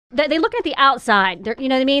They look at the outside. You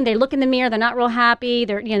know what I mean? They look in the mirror. They're not real happy.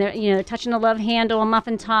 They're touching a love handle, a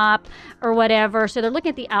muffin top, or whatever. So they're looking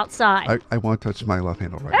at the outside. I want to touch my love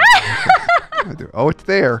handle right now. I do. Oh, it's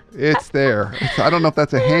there. It's there. I don't know if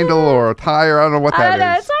that's a handle or a tire. I don't know what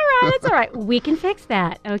that is. It's all right. It's all right. We can fix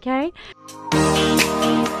that. Okay.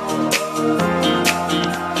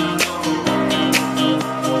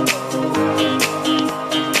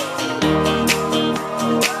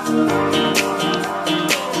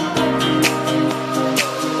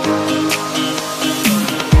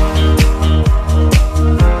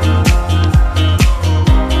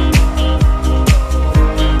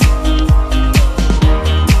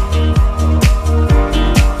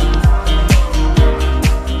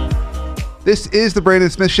 This is the Brandon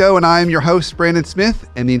Smith Show, and I'm your host, Brandon Smith,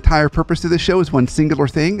 and the entire purpose of this show is one singular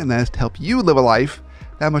thing, and that is to help you live a life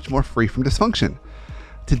that much more free from dysfunction.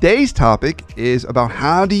 Today's topic is about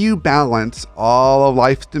how do you balance all of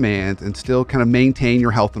life's demands and still kind of maintain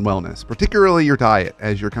your health and wellness, particularly your diet,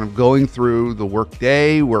 as you're kind of going through the work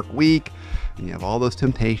day, work week, and you have all those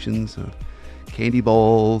temptations of candy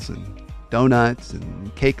bowls and donuts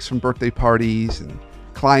and cakes from birthday parties and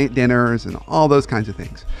client dinners and all those kinds of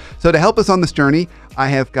things. So to help us on this journey, I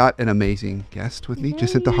have got an amazing guest with me,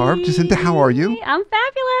 Jacynta Harb. Jacynta, how are you? I'm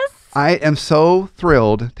fabulous. I am so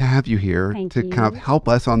thrilled to have you here Thank to you. kind of help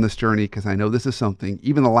us on this journey, because I know this is something,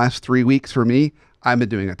 even the last 3 weeks for me, I've been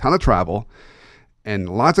doing a ton of travel and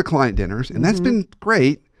lots of client dinners, and that's been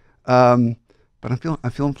great. But I'm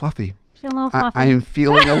feeling fluffy. Feel a little fluffy. I am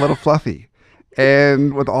feeling a little fluffy.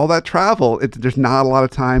 And with all that travel, there's not a lot of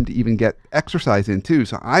time to even get exercise in too.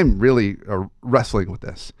 So I'm really wrestling with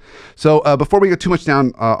this. So before we go too much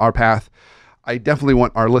down our path, I definitely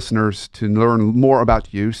want our listeners to learn more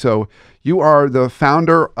about you. So you are the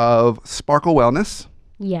founder of Sparkle Wellness.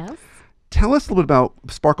 Yes. Tell us a little bit about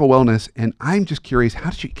Sparkle Wellness. And I'm just curious,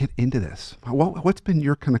 how did you get into this? What's been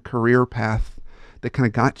your kind of career path that kind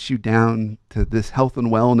of got you down to this health and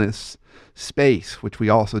wellness space, which we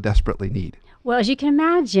also desperately need? Well, as you can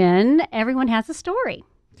imagine, everyone has a story.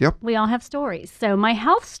 Yep. We all have stories. So my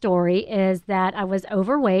health story is that I was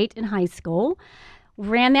overweight in high school,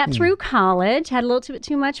 ran that through college, had a little bit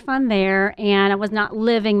too much fun there, and I was not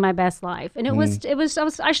living my best life. And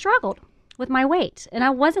I struggled with my weight, and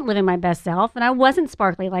I wasn't living my best self, and I wasn't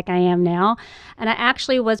sparkly like I am now, and I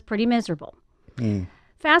actually was pretty miserable.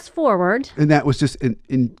 Fast forward. And that was just,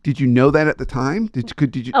 did you know that at the time? Did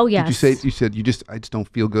you? Oh, yes. You said, I just don't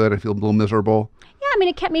feel good. I feel a little miserable. Yeah, I mean,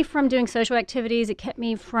 it kept me from doing social activities. It kept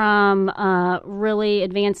me from really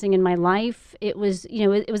advancing in my life. It was,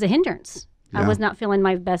 it was a hindrance. Yeah. I was not feeling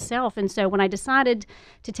my best self. And so when I decided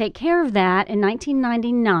to take care of that in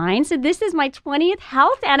 1999, so this is my 20th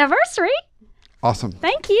health anniversary. Awesome.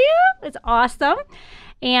 Thank you. It's awesome.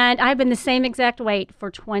 And I've been the same exact weight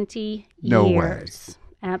for 20 No years. way.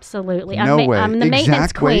 Absolutely. No way. I'm the maintenance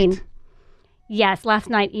Exact queen. weight? Yes. Last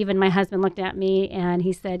night, even my husband looked at me and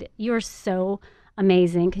he said, "You're so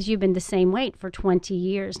amazing because you've been the same weight for 20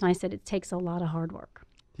 years." And I said, "It takes a lot of hard work."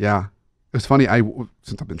 Yeah. It was funny.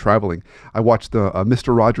 Since I've been traveling, I watched the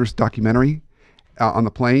Mr. Rogers documentary on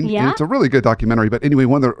the plane. Yeah. And it's a really good documentary. But anyway,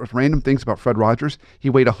 one of the random things about Fred Rogers,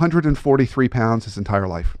 he weighed 143 pounds his entire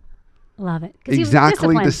life. Love it. 'Cause he was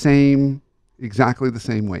Exactly disciplined. the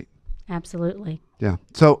same weight. Absolutely. Yeah.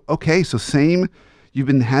 So, okay. So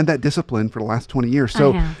you've had that discipline for the last 20 years.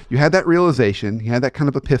 So I have. you had that realization, you had that kind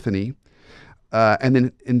of epiphany. And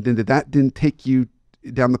then didn't take you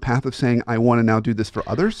down the path of saying, I want to now do this for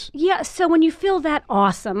others? Yeah. So when you feel that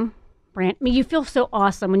awesome, Brant, I mean, you feel so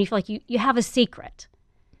awesome when you feel like you have a secret.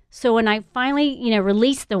 So when I finally,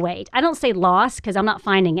 release the weight, I don't say loss because I'm not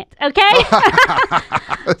finding it. Okay.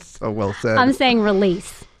 That's so well said. I'm saying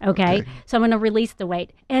release. Okay. So I'm going to release the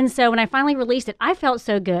weight. And so when I finally released it, I felt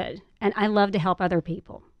so good. And I love to help other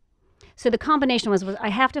people. So the combination was I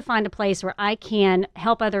have to find a place where I can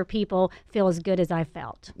help other people feel as good as I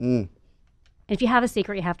felt. If you have a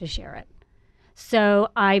secret, you have to share it. So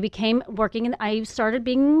I I started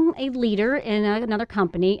being a leader in another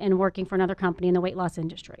company and working for another company in the weight loss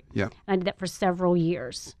industry. Yeah. And I did that for several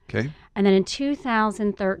years. Okay. And then in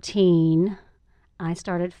 2013, I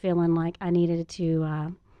started feeling like I needed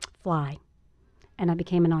to fly. And I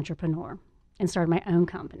became an entrepreneur and started my own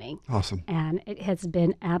company. Awesome. And it has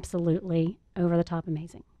been absolutely over the top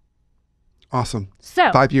amazing. Awesome.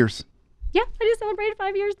 So 5 years. Yeah, I just celebrated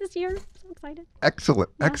 5 years this year. So excited.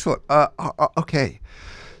 Excellent. Yeah. Excellent. Okay.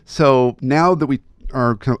 So now that we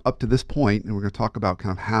are kind of up to this point, and we're going to talk about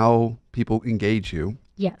kind of how people engage you.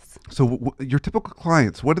 Yes. So your typical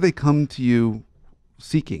clients, what do they come to you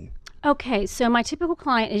seeking? Okay. So my typical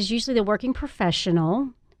client is usually the working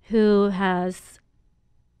professional who has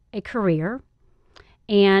a career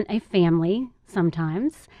and a family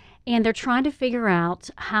sometimes, and they're trying to figure out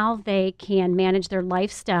how they can manage their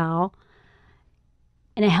lifestyle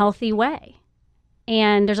in a healthy way.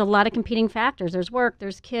 And there's a lot of competing factors. There's work,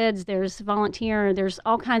 there's kids, there's volunteer, there's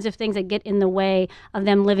all kinds of things that get in the way of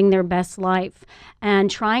them living their best life. And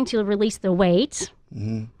trying to release the weight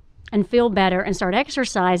and feel better and start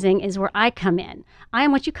exercising is where I come in. I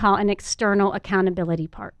am what you call an external accountability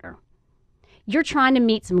partner. You're trying to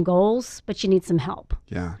meet some goals, but you need some help.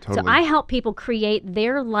 Yeah, totally. So I help people create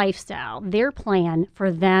their lifestyle, their plan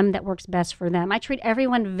for them that works best for them. I treat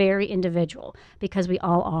everyone very individual because we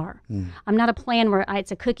all are. I'm not a plan where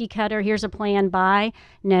it's a cookie cutter, here's a plan, bye.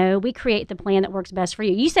 No, we create the plan that works best for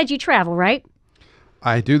you. You said you travel, right?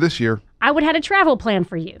 I do this year. I would have had a travel plan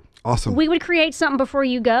for you. Awesome. We would create something before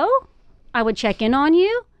you go. I would check in on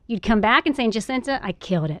you. You'd come back and say, Jacynta, I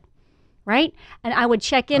killed it. Right? And I would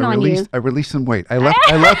check in on you. I released some weight. I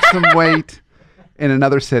left some weight in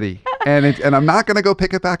another city, and I'm not going to go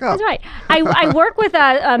pick it back up. That's right. I work with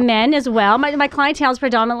men as well. My clientele is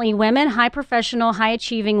predominantly women, high professional, high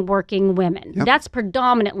achieving working women. Yep. That's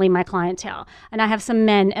predominantly my clientele. And I have some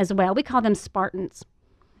men as well. We call them Spartans.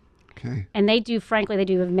 Okay. And they do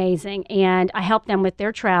amazing. And I help them with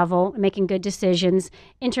their travel, making good decisions,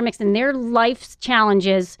 intermixing their life's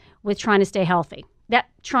challenges with trying to stay healthy.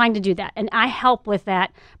 Trying to do that. And I help with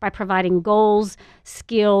that by providing goals,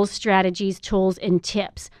 skills, strategies, tools, and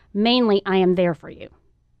tips. Mainly, I am there for you.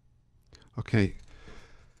 Okay.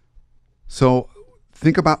 So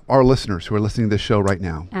think about our listeners who are listening to this show right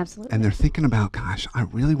now. Absolutely. And they're thinking about, gosh, I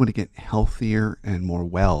really want to get healthier and more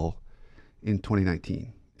well in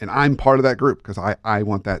 2019. And I'm part of that group because I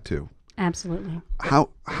want that too. Absolutely.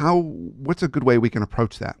 What's a good way we can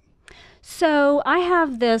approach that? So I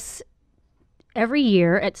have this. Every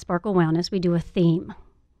year at Sparkle Wellness, we do a theme.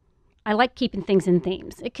 I like keeping things in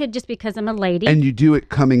themes. It could just because I'm a lady. And you do it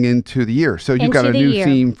coming into the year. So you've got a new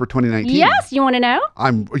theme for 2019. Yes, you want to know?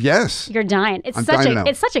 Yes. You're dying. It's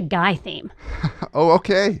such a guy theme. Oh,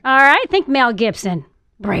 okay. All right. Think Mel Gibson,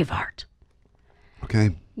 Braveheart.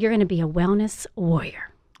 Okay. You're going to be a wellness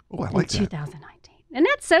warrior. Oh, I like that. In 2019. And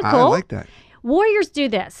that's so cool. I like that. Warriors do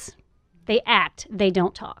this. They act. They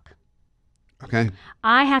don't talk. Okay.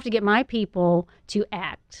 I have to get my people to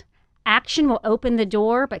act. Action will open the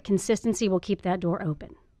door, but consistency will keep that door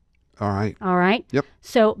open. All right. All right? Yep.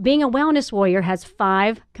 So being a wellness warrior has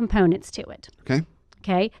 5 components to it. Okay.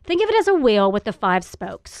 Okay? Think of it as a wheel with the 5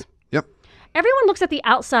 spokes. Yep. Everyone looks at the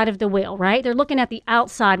outside of the wheel, right? They're looking at the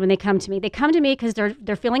outside when they come to me. They come to me because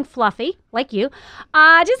they're feeling fluffy, like you.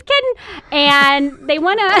 Just kidding. And they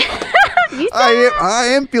want to... I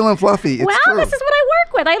am feeling fluffy. It's true. This is what I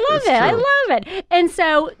work with. I love it. I love it. And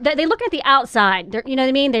so they look at the outside. You know what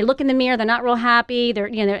I mean? They look in the mirror. They're not real happy.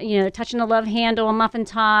 They're touching a love handle, a muffin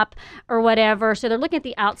top, or whatever. So they're looking at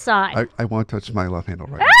the outside. I want to touch my love handle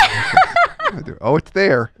right now. I do. Oh, it's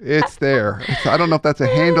there. It's there. I don't know if that's a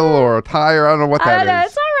handle or a tire. I don't know what that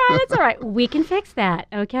is. It's all right. It's all right. We can fix that,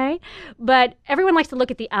 okay? But everyone likes to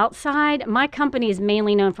look at the outside. My company is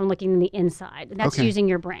mainly known for looking in the inside. That's using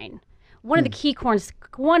your brain. One of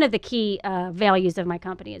the key values of my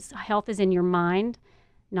company is health is in your mind,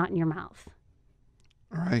 not in your mouth.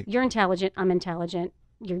 All right. You're intelligent. I'm intelligent.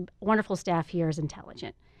 Your wonderful staff here is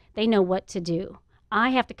intelligent. They know what to do. I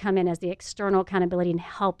have to come in as the external accountability and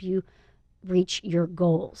help you reach your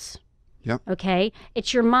goals. Yep. Okay?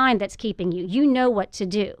 It's your mind that's keeping you. You know what to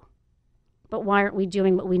do. But why aren't we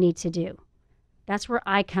doing what we need to do? That's where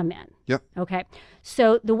I come in. Yep. Okay?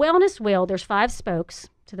 So the wellness wheel, there's 5 spokes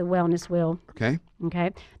to the wellness wheel. Okay. Okay?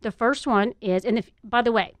 The first one is, and by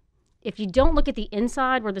the way, if you don't look at the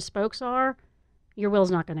inside where the spokes are, your wheel's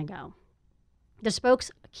not going to go. The spokes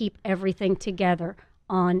keep everything together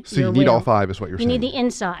on your wheel. So you need all 5 is what you're saying. You need the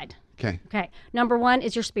inside. Okay. Okay. Number 1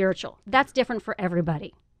 is your spiritual. That's different for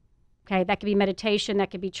everybody. Okay. That could be meditation. That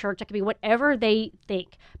could be church. That could be whatever they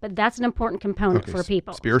think. But that's an important component for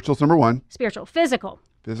people. Spiritual's number 1. Spiritual. Physical.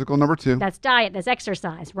 Physical, number 2. That's diet. That's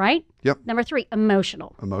exercise, right? Yep. Number 3,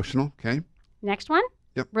 emotional. Emotional. Okay. Next one.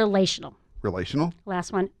 Yep. Relational. Relational.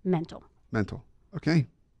 Last one, mental. Mental. Okay.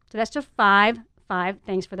 So that's just five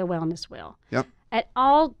things for the wellness wheel. Yep. At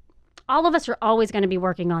all of us are always going to be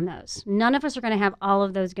working on those. None of us are going to have all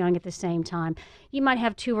of those going at the same time. You might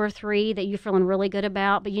have 2 or 3 that you're feeling really good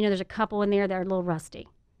about, but there's a couple in there that are a little rusty.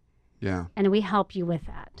 Yeah. And we help you with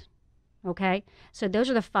that. Okay? So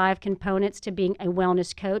those are the 5 components to being a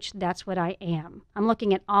wellness coach. That's what I am. I'm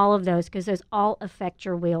looking at all of those because those all affect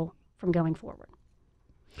your wheel from going forward.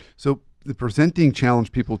 So the presenting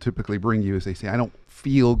challenge people typically bring you is they say, I don't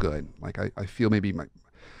feel good. Like I feel maybe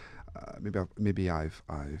maybe I've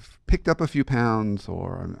picked up a few pounds,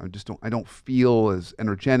 or I don't feel as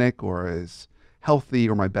energetic or as healthy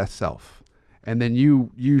or my best self. And then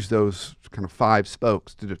you use those kind of 5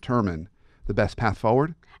 spokes to determine the best path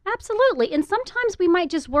forward? Absolutely. And sometimes we might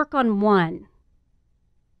just work on one.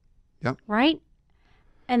 Yep. Right?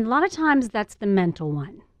 And a lot of times that's the mental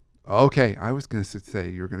one. Okay. I was going to say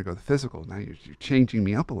you're going to go the physical. Now you're changing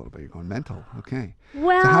me up a little bit. You're going mental. Okay.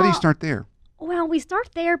 Well, so how do you start there? Well, we start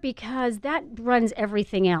there because that runs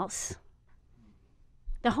everything else.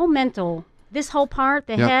 The whole mental, this whole part,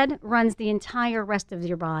 the head, runs the entire rest of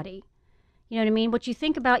your body. You know what I mean? What you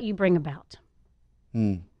think about, you bring about.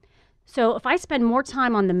 So if I spend more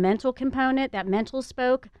time on the mental component, that mental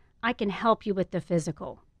spoke, I can help you with the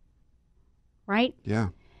physical. Right? Yeah.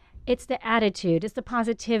 It's the attitude, it's the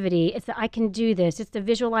positivity, it's the I can do this, it's the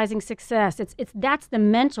visualizing success. That's the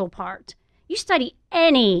mental part. You study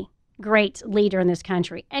any great leader in this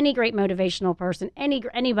country, any great motivational person,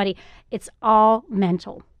 anybody, it's all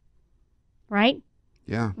mental. Right?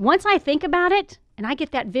 Yeah. Once I think about it and I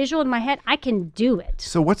get that visual in my head, I can do it.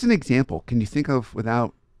 So what's an example? Can you think of,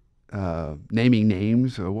 without naming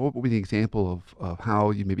names, what would be the example of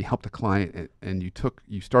how you maybe helped a client and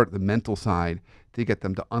you started the mental side to get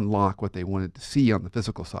them to unlock what they wanted to see on the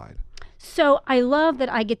physical side? So I love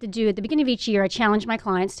that I get to do, at the beginning of each year, I challenge my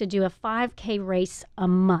clients to do a 5K race a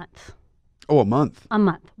month. Oh, a month? A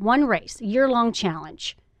month. One race, year-long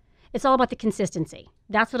challenge. It's all about the consistency.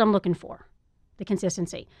 That's what I'm looking for, the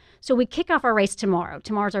consistency. So we kick off our race tomorrow.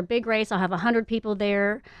 Tomorrow's our big race. I'll have 100 people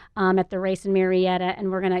there at the race in Marietta,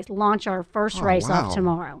 and we're going to launch our first race off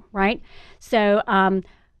tomorrow, right? So I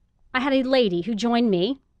had a lady who joined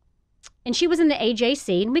me, and she was in the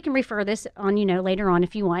AJC, and we can refer this on, later on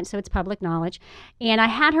if you want, so it's public knowledge. And I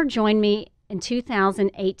had her join me in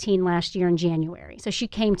 2018, last year in January. So she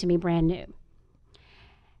came to me brand new.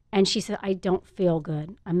 And she said, I don't feel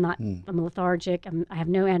good. I'm lethargic. I have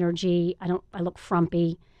no energy. I look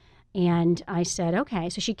frumpy. And I said, okay.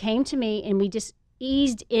 So she came to me and we just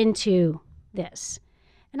eased into this.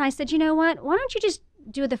 And I said, you know what? Why don't you just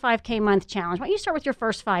do the 5K month challenge? Why don't you start with your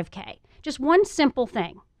first 5K? Just one simple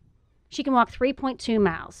thing. She can walk 3.2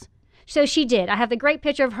 miles. So she did. I have the great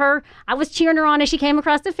picture of her. I was cheering her on as she came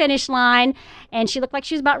across the finish line, and she looked like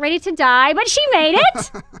she was about ready to die, but she made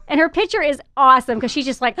it. And her picture is awesome because she's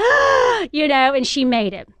just like, and she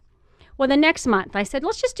made it. Well, the next month, I said,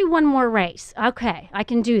 let's just do one more race. Okay, I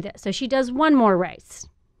can do this. So she does one more race,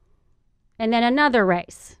 and then another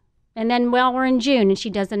race. And then, we're in June, and she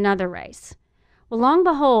does another race. Well, long and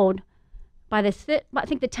behold, by I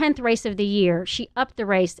think the 10th race of the year, she upped the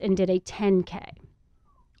race and did a 10K.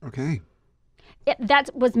 Okay. That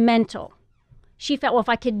was mental. She felt, well, if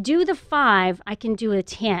I could do the 5, I can do a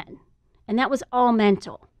 10. And that was all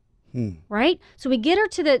mental. Right? So we get her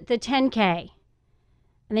to the 10K,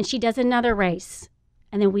 and then she does another race.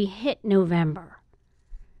 And then we hit November,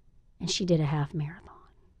 and she did a half marathon.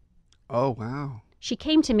 Oh, wow. She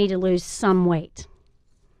came to me to lose some weight.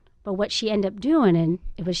 But what she ended up doing,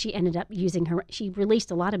 she ended up she released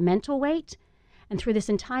a lot of mental weight. And through this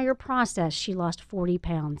entire process, she lost 40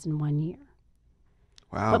 pounds in 1 year.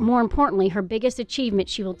 Wow. But more importantly, her biggest achievement,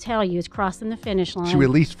 she will tell you, is crossing the finish line. She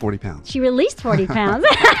released 40 pounds. She released 40 pounds.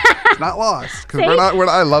 It's not lost. Because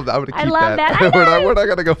I love that. I would keep that. I love that. We're not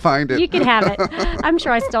going to go find it. You can have it. I'm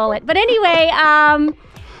sure I stole it. But anyway,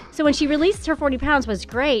 so when she released her 40 pounds was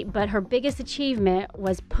great, but her biggest achievement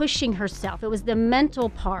was pushing herself. It was the mental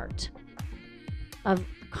part of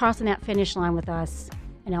crossing that finish line with us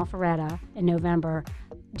in Alpharetta in November,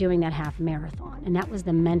 doing that half marathon. And that was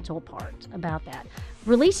the mental part about that.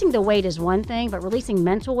 Releasing the weight is one thing, but releasing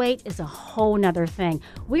mental weight is a whole nother thing.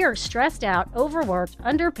 We are stressed out, overworked,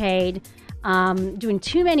 underpaid, doing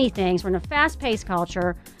too many things. We're in a fast-paced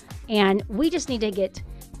culture, and we just need to get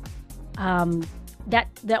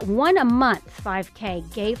that one a month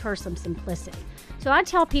 5K gave her some simplicity. So I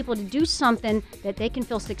tell people to do something that they can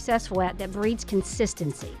feel successful at that breeds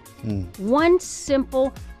consistency. One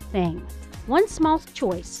simple thing, one small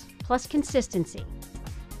choice plus consistency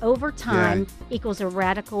over time equals a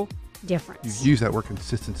radical difference. You use that word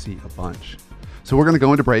consistency a bunch. So we're going to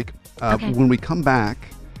go into break. Okay. When we come back,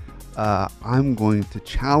 I'm going to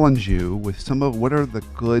challenge you with some of what are the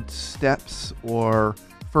good steps or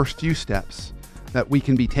first few steps that we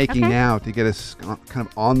can be taking now to get us kind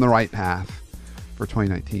of on the right path for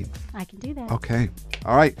 2019. I can do that. Okay.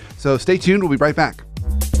 All right. So stay tuned. We'll be right back.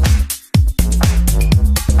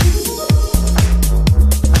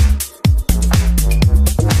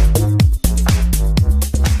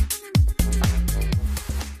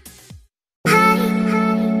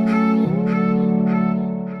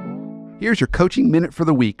 here's your coaching minute for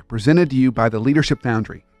the week, presented to you by the Leadership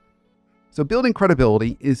Foundry. So building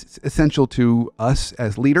credibility is essential to us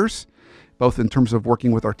as leaders, both in terms of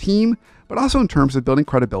working with our team, but also in terms of building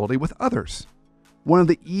credibility with others. One of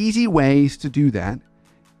the easy ways to do that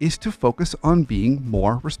is to focus on being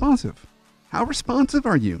more responsive. How responsive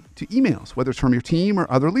are you to emails, whether it's from your team or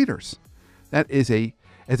other leaders? That is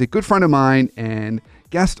as a good friend of mine and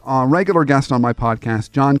regular guest on my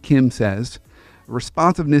podcast, John Kim, says,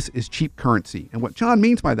 responsiveness is cheap currency. And what John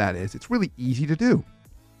means by that is it's really easy to do,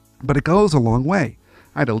 but it goes a long way.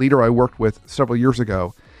 I had a leader I worked with several years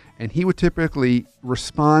ago, and he would typically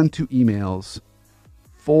respond to emails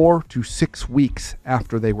 4 to 6 weeks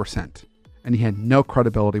after they were sent, and he had no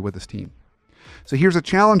credibility with his team. So here's a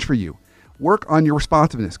challenge for you. Work on your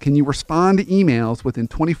responsiveness. Can you respond to emails within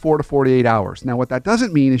 24 to 48 hours? Now, what that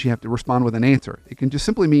doesn't mean is you have to respond with an answer. It can just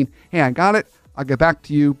simply mean, hey, I got it. I'll get back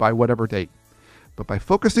to you by whatever date. But by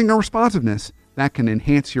focusing on responsiveness, that can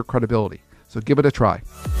enhance your credibility. So give it a try.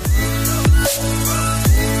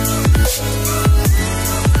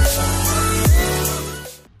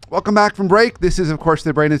 Welcome back from break. This is, of course,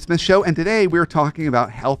 the Brandon Smith Show, and today we're talking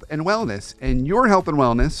about health and wellness and your health and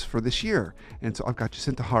wellness for this year. And so I've got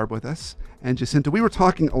Jacynta Harb with us. And Jacynta, we were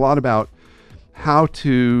talking a lot about how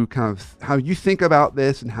you think about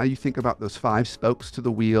this and how you think about those 5 spokes to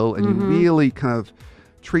the wheel, and you really kind of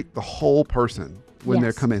treat the whole person when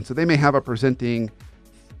they come in. So they may have a presenting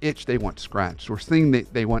itch they want scratched, or thing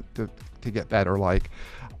they want to get better, like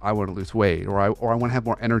I want to lose weight, or I want to have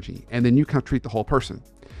more energy. And then you kind of treat the whole person.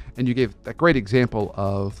 And you gave that great example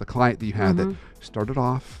of the client that you had that started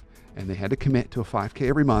off and they had to commit to a 5K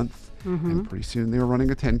every month. And pretty soon they were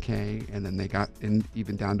running a 10K, and then they got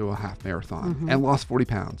even down to a half marathon and lost 40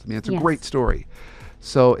 pounds. I mean, it's a great story.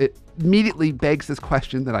 So it immediately begs this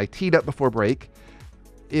question that I teed up before break.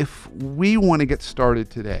 If we want to get started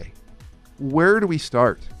today, where do we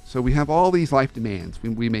start? So we have all these life demands.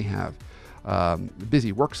 We may have a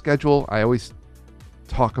busy work schedule. I always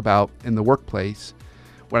talk about in the workplace,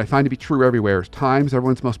 what I find to be true everywhere is time is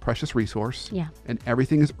everyone's most precious resource, and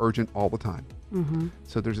everything is urgent all the time.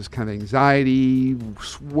 So there's this kind of anxiety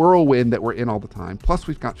whirlwind that we're in all the time. Plus,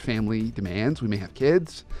 we've got family demands. We may have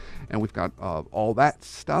kids, and we've got all that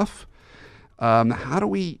stuff. How do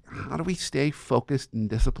we stay focused and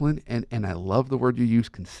disciplined? And I love the word you use,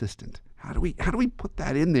 consistent. How do we put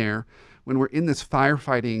that in there when we're in this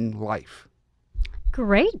firefighting life?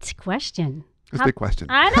 Great question. That's a big question.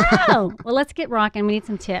 I know. Well, let's get rocking. We need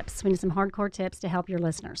some tips. We need some hardcore tips to help your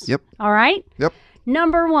listeners. Yep. All right? Yep.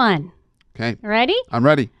 Number 1. Okay. Ready? I'm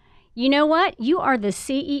ready. You know what? You are the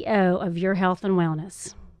CEO of your health and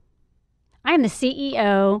wellness. I am the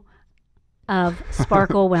CEO of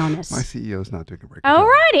Sparkle Wellness. My CEO is not doing a break. All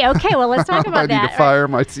righty. Okay. Well, let's talk about that. I need to fire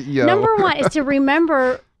my CEO. Number 1 is to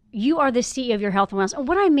remember you are the CEO of your health and wellness. And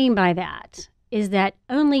what I mean by that is that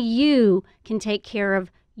only you can take care of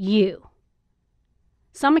you.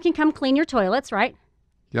 Someone can come clean your toilets, right?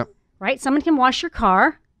 Yep. Right? Someone can wash your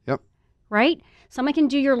car. Yep. Right? Someone can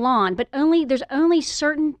do your lawn, but there's only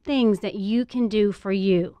certain things that you can do for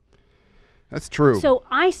you. That's true. So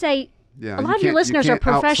I say, a lot of your listeners are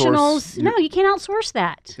professionals. No, you can't outsource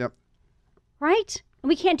that. Yep. Right? And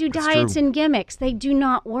we can't do diets and gimmicks. They do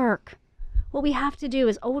not work. What we have to do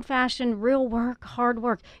is old-fashioned, real work, hard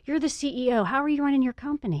work. You're the CEO. How are you running your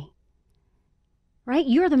company? Right?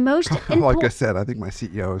 You're the most like I said, I think my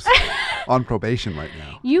CEO is on probation right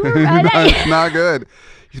now. You were It's not good.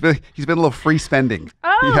 He's been a little free spending.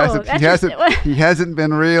 Oh, he hasn't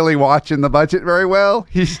been really watching the budget very well.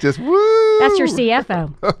 He's just woo. That's your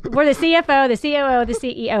CFO. We're the CFO, the COO, the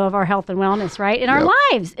CEO of our health and wellness, right? In our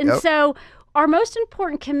lives. And so our most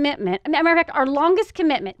important commitment, matter of fact, our longest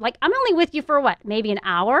commitment, like I'm only with you for what? Maybe an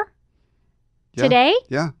hour today?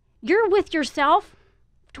 Yeah. You're with yourself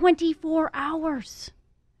 24 hours.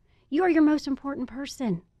 You are your most important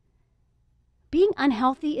person. Being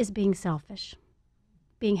unhealthy is being selfish.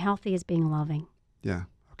 Being healthy is being loving. Yeah.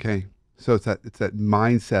 Okay. So it's that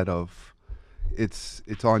mindset of it's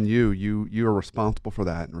on you. You are responsible for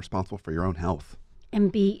that and responsible for your own health. And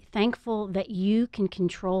be thankful that you can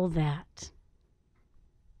control that.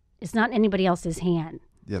 It's not in anybody else's hand.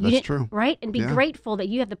 Yeah, that's true. Right? And be grateful that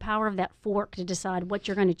you have the power of that fork to decide what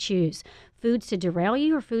you're going to choose. Foods to derail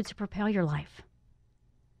you or foods to propel your life.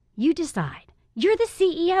 You decide. You're the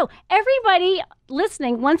CEO. Everybody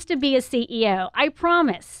listening wants to be a CEO. I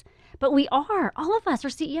promise. But we are. All of us are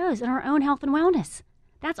CEOs in our own health and wellness.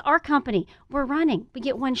 That's our company. We're running. We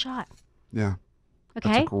get one shot. Yeah. Okay?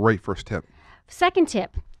 That's a great first tip. Second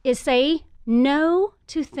tip is say no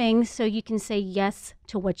to things so you can say yes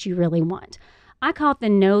to what you really want. I call it the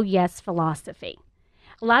no yes philosophy.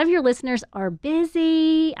 A lot of your listeners are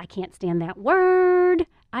busy. I can't stand that word.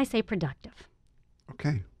 I say productive.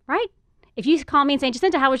 Okay. Right? If you call me and say,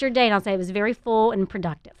 Jacynta, how was your day? And I'll say it was very full and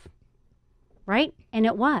productive. Right? And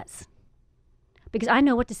it was. Because I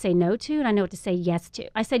know what to say no to and I know what to say yes to.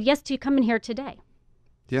 I said yes to coming here today.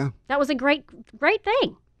 Yeah. That was a great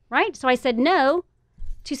thing. Right? So I said no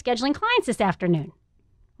to scheduling clients this afternoon.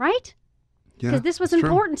 Right? Yeah. Because this was that's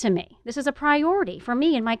important to me. This is a priority for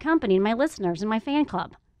me and my company and my listeners and my fan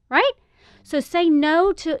club. Right? So say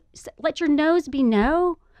no to, let your no's be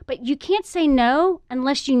no, but you can't say no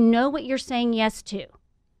unless you know what you're saying yes to.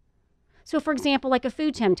 So for example, like a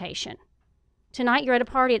food temptation. Tonight you're at a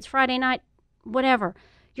party, it's Friday night, whatever.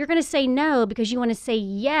 You're going to say no because you want to say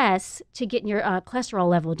yes to getting your cholesterol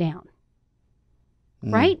level down.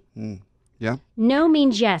 Right? Yeah. No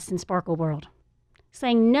means yes in Sparkle World.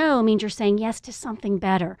 Saying no means you're saying yes to something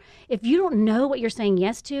better. If you don't know what you're saying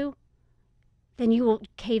yes to, then you will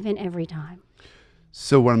cave in every time.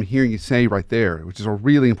 So what I'm hearing you say right there, which is a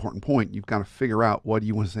really important point, you've got to figure out what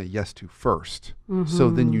you want to say yes to first. So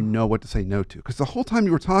then you know what to say no to. Because the whole time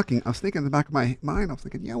you were talking, I was thinking in the back of my mind, I was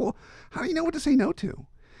thinking, yeah, well, how do you know what to say no to?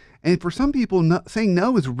 And for some people, saying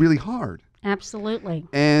no is really hard. Absolutely.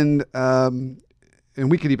 And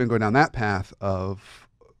we could even go down that path of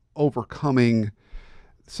overcoming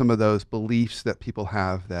some of those beliefs that people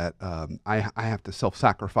have that I have to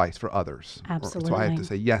self-sacrifice for others. Absolutely. So I have to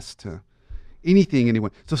say yes to anything,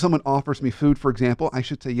 anyone. So if someone offers me food, for example, I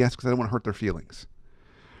should say yes because I don't want to hurt their feelings.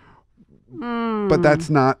 But that's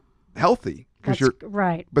not healthy.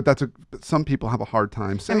 Right. But some people have a hard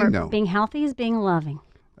time saying Remember, no. being healthy is being loving.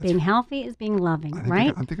 Being healthy is being loving,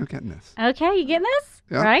 right? I think I'm getting this. Okay, you getting this?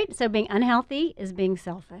 Yeah. Right? So being unhealthy is being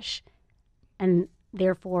selfish. And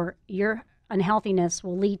therefore, your unhealthiness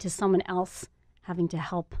will lead to someone else having to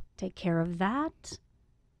help take care of that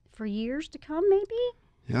for years to come, maybe?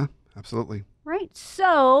 Yeah, absolutely. Right.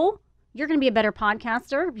 So you're going to be a better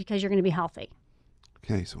podcaster because you're going to be healthy.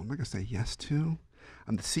 Okay, so what am I going to say yes to?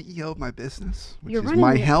 I'm the CEO of my business, which You're is running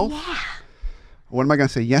my it. health. Yeah. What am I going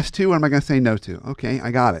to say yes to? What am I going to say no to? Okay,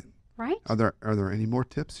 I got it. Right. Are there any more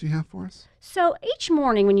tips you have for us? So each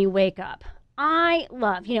morning when you wake up, I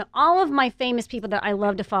love, all of my famous people that I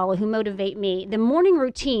love to follow who motivate me. The morning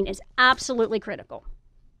routine is absolutely critical.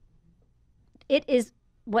 It is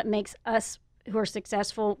what makes us who are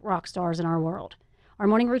successful rock stars in our world. Our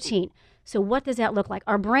morning routine. So what does that look like?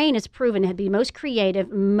 Our brain is proven to be most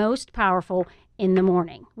creative, most powerful in the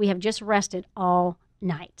morning. We have just rested all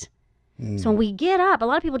night. So when we get up, a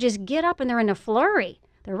lot of people just get up and they're in a flurry.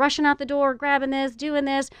 They're rushing out the door, grabbing this, doing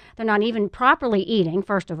this. They're not even properly eating,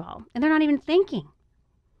 first of all, and they're not even thinking.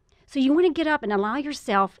 So you want to get up and allow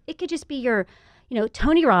yourself, it could just be your,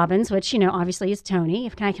 Tony Robbins, which, obviously is Tony.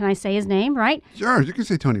 Can I say his name, right? Sure, you can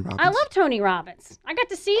say Tony Robbins. I love Tony Robbins. I got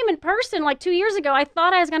to see him in person like 2 years ago. I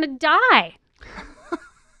thought I was going to die.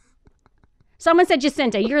 Someone said,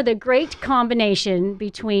 Jacynta, you're the great combination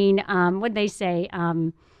between, what'd they say,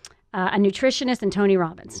 a nutritionist and Tony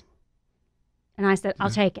Robbins. And I said, I'll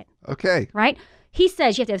take it. Okay. Right? He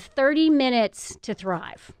says you have to have 30 minutes to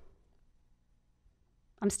thrive.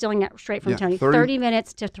 I'm stealing that straight from Tony. 30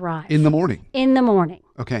 minutes to thrive. In the morning? In the morning.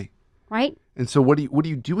 Okay. Right? And so what do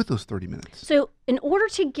you do with those 30 minutes? So in order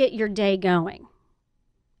to get your day going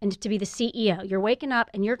and to be the CEO, you're waking up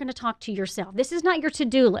and you're going to talk to yourself. This is not your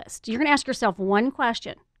to-do list. You're going to ask yourself one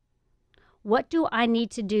question. What do I need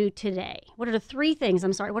to do today? What are the three things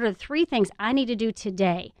I need to do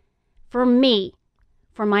today for me,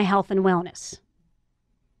 for my health and wellness?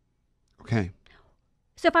 Okay.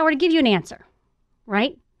 So if I were to give you an answer,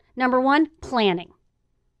 right? Number one, planning.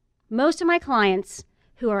 Most of my clients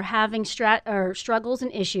who are having struggles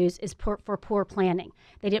and issues is for poor planning.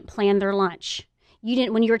 They didn't plan their lunch.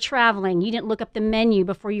 When you were traveling, you didn't look up the menu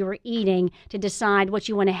before you were eating to decide what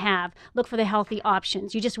you want to have. Look for the healthy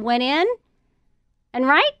options. You just went in and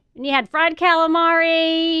and you had fried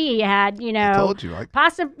calamari, you had, I told you,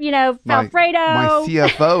 pasta, Alfredo. My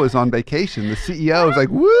CFO is on vacation. The CEO is like,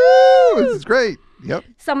 woo, this is great. Yep.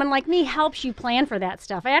 Someone like me helps you plan for that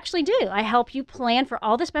stuff. I actually do. I help you plan for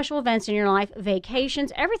all the special events in your life,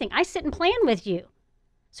 vacations, everything. I sit and plan with you.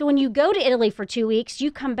 So when you go to Italy for 2 weeks,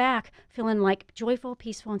 you come back feeling like joyful,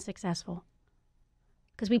 peaceful, and successful.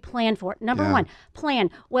 Because we plan for it. Number one,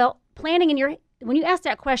 plan. Well, planning when you ask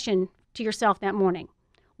that question to yourself that morning,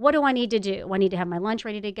 what do I need to do? I need to have my lunch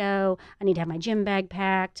ready to go. I need to have my gym bag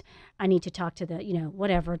packed. I need to talk to the,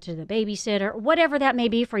 to the babysitter, whatever that may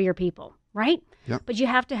be for your people, right? Yep. But you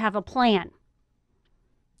have to have a plan,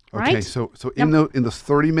 okay, right? so in those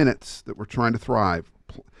 30 minutes that we're trying to thrive,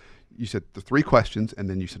 you said the three questions, and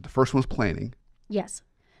then you said the first one was planning. Yes.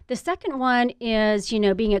 The second one is,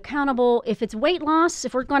 being accountable. If it's weight loss,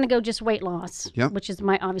 if we're going to go just weight loss, Yep. which is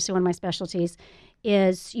obviously one of my specialties,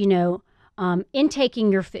 is,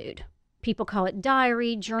 intaking your food. People call it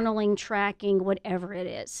diary, journaling, tracking, whatever it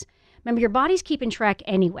is. Remember, your body's keeping track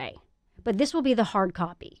anyway, but this will be the hard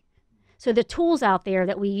copy. So the tools out there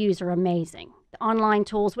that we use are amazing. The online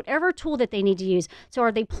tools, whatever tool that they need to use. So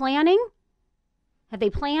are they planning? Have they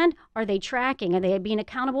planned? Are they tracking? Are they being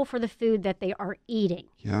accountable for the food that they are eating?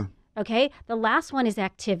 Yeah. Okay. The last one is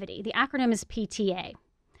activity. The acronym is PTA.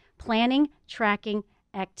 Planning, tracking,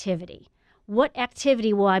 activity. What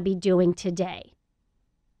activity will I be doing today?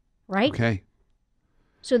 Right? Okay.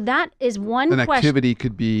 So that is one An question. activity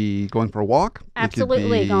could be going for a walk.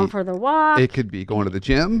 Absolutely. Going for the walk. It could be going to the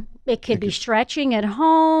gym. It could be stretching at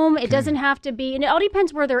home. It Okay. doesn't have to be, and it all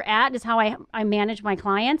depends where they're at, is how I manage my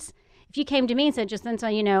clients. If you came to me and said,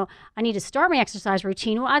 Jacynta, I need to start my exercise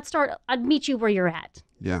routine, well, I'd meet you where you're at.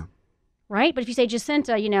 Yeah. Right? But if you say,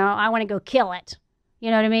 Jacynta, I want to go kill it.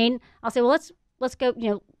 You know what I mean? I'll say, well, let's go,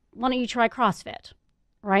 why don't you try CrossFit?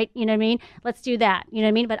 Right? You know what I mean? Let's do that. You know what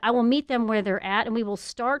I mean? But I will meet them where they're at, and we will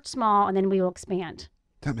start small, and then we will expand.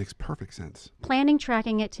 That makes perfect sense. Planning,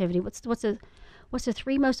 tracking, activity. What's the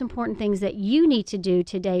three most important things that you need to do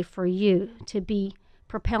today for you to be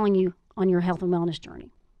propelling you on your health and wellness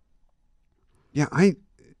journey? Yeah,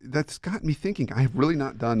 that's got me thinking. I have really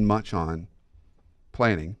not done much on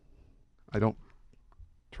planning. I don't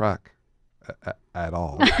track at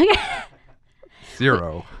all.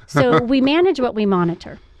 Zero. So we manage what we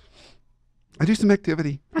monitor. I do some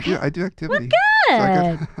activity. Okay. Yeah, I do activity.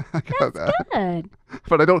 Well, So good. I got that. Good.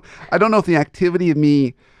 But I don't know if the activity of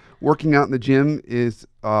me working out in the gym is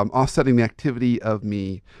offsetting the activity of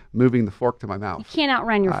me moving the fork to my You mouth. can't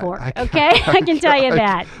outrun your fork, I can't- okay? I can tell you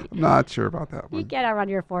that. I'm not sure about that You one. can't outrun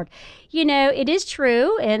your fork. It is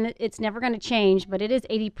true, and it's never going to change, but it is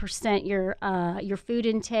 80% your food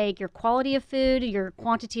intake, your quality of food, your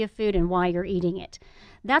quantity of food, and why you're eating it.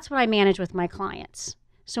 That's what I manage with my clients.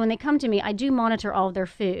 So when they come to me, I do monitor all of their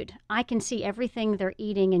food. I can see everything they're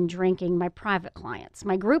eating and drinking, my private clients.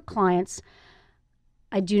 My group clients,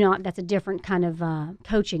 I do not, that's a different kind of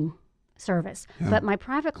coaching service. Yeah. But my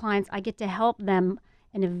private clients, I get to help them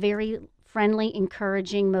in a very friendly,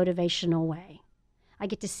 encouraging, motivational way. I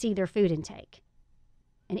get to see their food intake.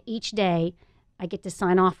 And each day, I get to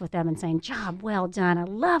sign off with them and saying, job well done. I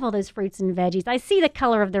love all those fruits and veggies. I see the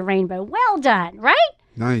color of the rainbow. Well done, right?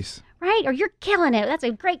 Nice. Right? Or you're killing it. That's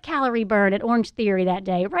a great calorie burn at Orange Theory that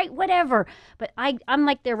day, right? Whatever. But I'm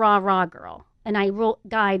like their rah girl, and I will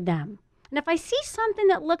guide them. And if I see something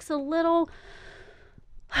that looks a little,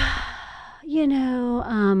 I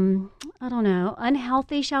don't know,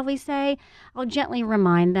 unhealthy, shall we say, I'll gently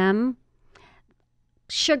remind them.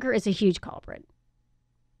 Sugar is a huge culprit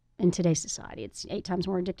in today's society. It's 8 times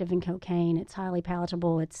more addictive than cocaine. It's highly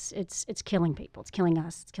palatable. It's killing people. It's killing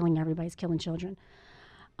us. It's killing everybody. It's killing children.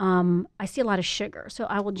 I see a lot of sugar. So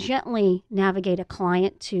I will gently navigate a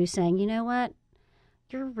client to saying, you know what?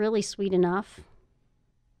 You're really sweet enough.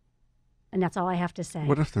 And that's all I have to say.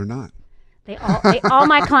 What if they're not? All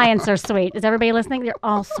my clients are sweet. Is everybody listening? They're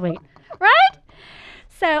all sweet, right?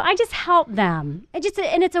 So I just help them. And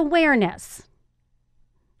it's awareness.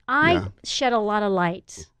 I shed a lot of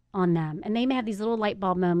light on them, and they may have these little light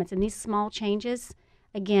bulb moments, and these small changes.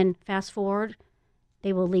 Again, fast forward,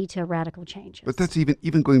 they will lead to radical changes. But that's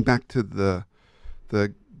even going back to the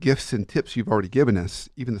gifts and tips you've already given us.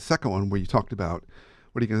 Even the second one where you talked about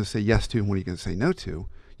what are you going to say yes to and what are you going to say no to.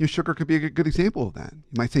 Sugar could be a good example of that.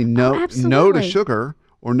 You might say no to sugar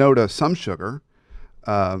or no to some sugar,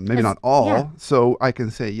 maybe not all. Yeah. So I can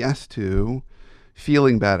say yes to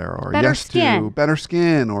feeling better, or Better yes skin. to better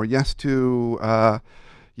skin, or yes to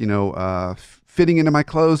fitting into my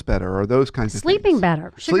clothes better, or those kinds of Sleeping things.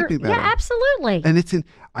 better. Sugar, Sleeping better. Yeah, absolutely. And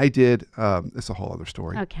I did. It's a whole other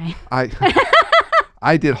story. Okay.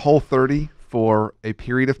 I did Whole30 for a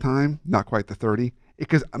period of time, not quite the 30.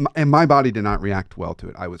 Because my body did not react well to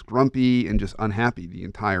it. I was grumpy and just unhappy the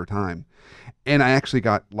entire time, and I actually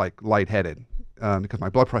got lightheaded because my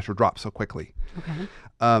blood pressure dropped so quickly.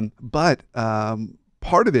 Okay. But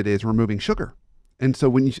part of it is removing sugar, and so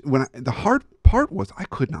the hard part was I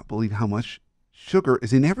could not believe how much sugar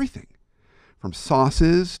is in everything, from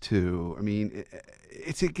sauces to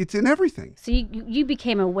it's in everything. So you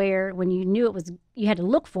became aware when you knew it was, you had to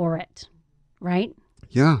look for it, right?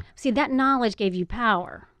 Yeah. See, that knowledge gave you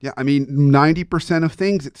power. Yeah, 90% of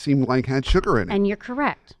things it seemed like had sugar in it. And you're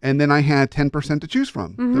correct. And then I had 10% to choose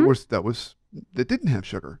from Mm-hmm. that didn't have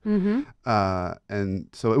sugar. Mm-hmm. And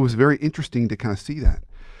so it was very interesting to kind of see that.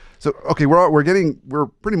 So, okay, we're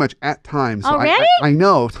pretty much at time. So Already? I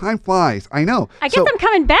know time flies. I know. I guess I'm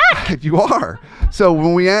coming back. You are. So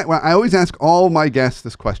I always ask all my guests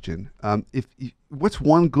this question: what's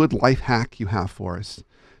one good life hack you have for us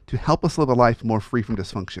to help us live a life more free from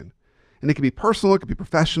dysfunction? And it could be personal, it could be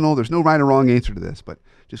professional. There's no right or wrong answer to this, but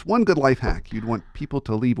just one good life hack you'd want people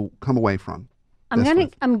to come away from.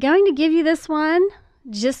 I'm going to give you this one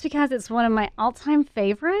just because it's one of my all-time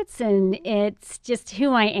favorites, and it's just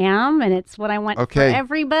who I am, and it's what I want for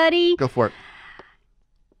everybody. Go for it.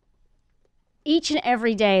 Each and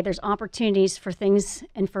every day, there's opportunities for things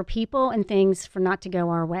and for people and things for not to go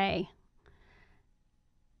our way.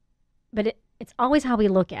 But it's always how we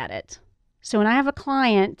look at it. So when I have a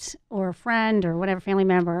client or a friend or whatever family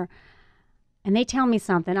member, and they tell me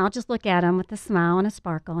something, I'll just look at them with a smile and a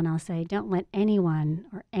sparkle, and I'll say, don't let anyone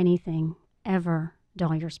or anything ever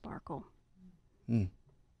dull your sparkle.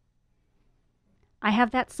 I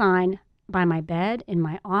have that sign by my bed, in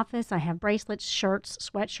my office. I have bracelets, shirts,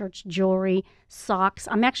 sweatshirts, jewelry, socks.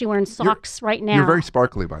 I'm actually wearing socks right now. You're very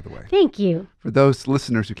sparkly, by the way. Thank you. For those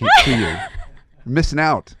listeners who can't see you, you're missing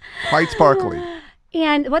out. Quite sparkly.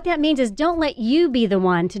 And what that means is don't let you be the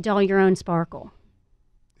one to dull your own sparkle.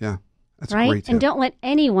 Yeah, that's right? great tip. And don't let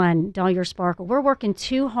anyone dull your sparkle. We're working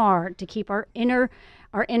too hard to keep our inner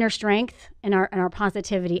strength and our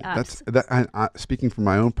positivity up. Speaking from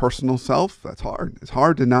my own personal self, that's hard. It's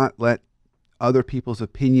hard to not let other people's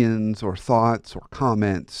opinions or thoughts or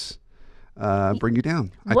comments bring you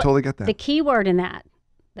down. I totally get that. The key word in that,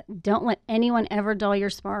 don't let anyone ever dull your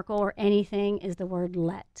sparkle or anything, is the word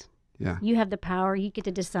let. Yeah. You have the power. You get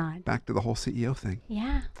to decide. Back to the whole CEO thing.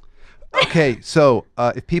 Yeah. Okay, so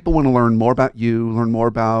if people want to learn more about you, learn more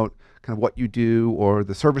about kind of what you do or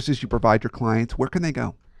the services you provide your clients, where can they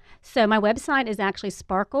go? So my website is actually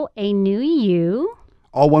Sparkle a New You.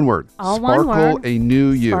 All one word. All one word. Sparkle a New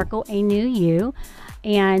You. Sparkle a New You.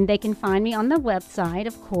 And they can find me on the website,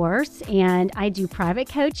 of course. And I do private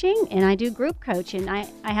coaching and I do group coaching. I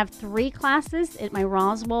have 3 classes at my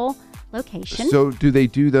Roswell location. So do they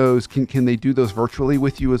do those, can they do those virtually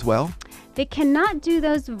with you as well? They cannot do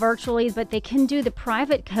those virtually, but they can do the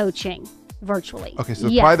private coaching virtually. Okay, so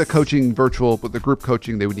the private coaching virtual, but the group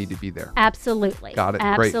coaching, they would need to be there. Absolutely. Got it.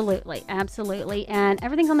 Absolutely. Great. Absolutely. And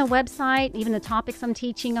everything's on the website, even the topics I'm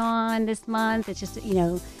teaching on this month. It's just,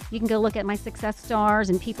 you can go look at my success stars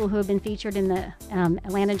and people who have been featured in the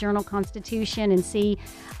Atlanta Journal-Constitution and see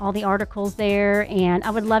all the articles there. And I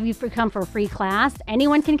would love you to come for a free class.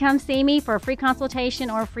 Anyone can come see me for a free consultation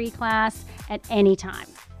or a free class at any time.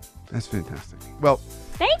 That's fantastic. Well,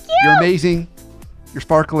 thank you. You're amazing. You're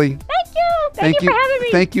sparkly. Thank you for having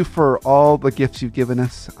me. Thank you for all the gifts you've given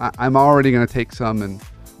us. I'm already going to take some and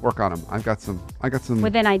work on them. I got some.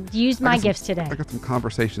 Well, then I used my gifts today. I got some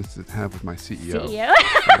conversations to have with my CEO.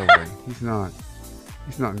 By the way, he's not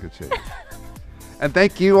in good shape. And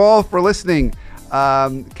thank you all for listening.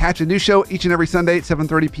 Catch a new show each and every Sunday at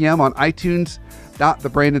 7:30 p.m. on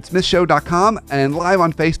iTunes.thebrandonsmithshow.com and live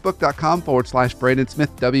on Facebook.com/Brandon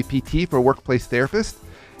Smith WPT for Workplace Therapist.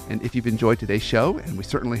 And if you've enjoyed today's show, and we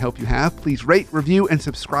certainly hope you have, please rate, review, and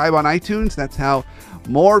subscribe on iTunes. That's how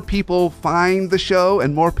more people find the show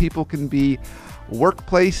and more people can be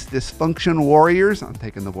workplace dysfunction warriors. I'm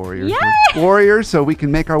taking the warriors. Yay! Warriors, so we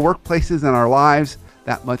can make our workplaces and our lives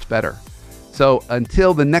that much better. So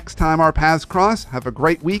until the next time our paths cross, have a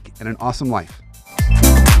great week and an awesome life.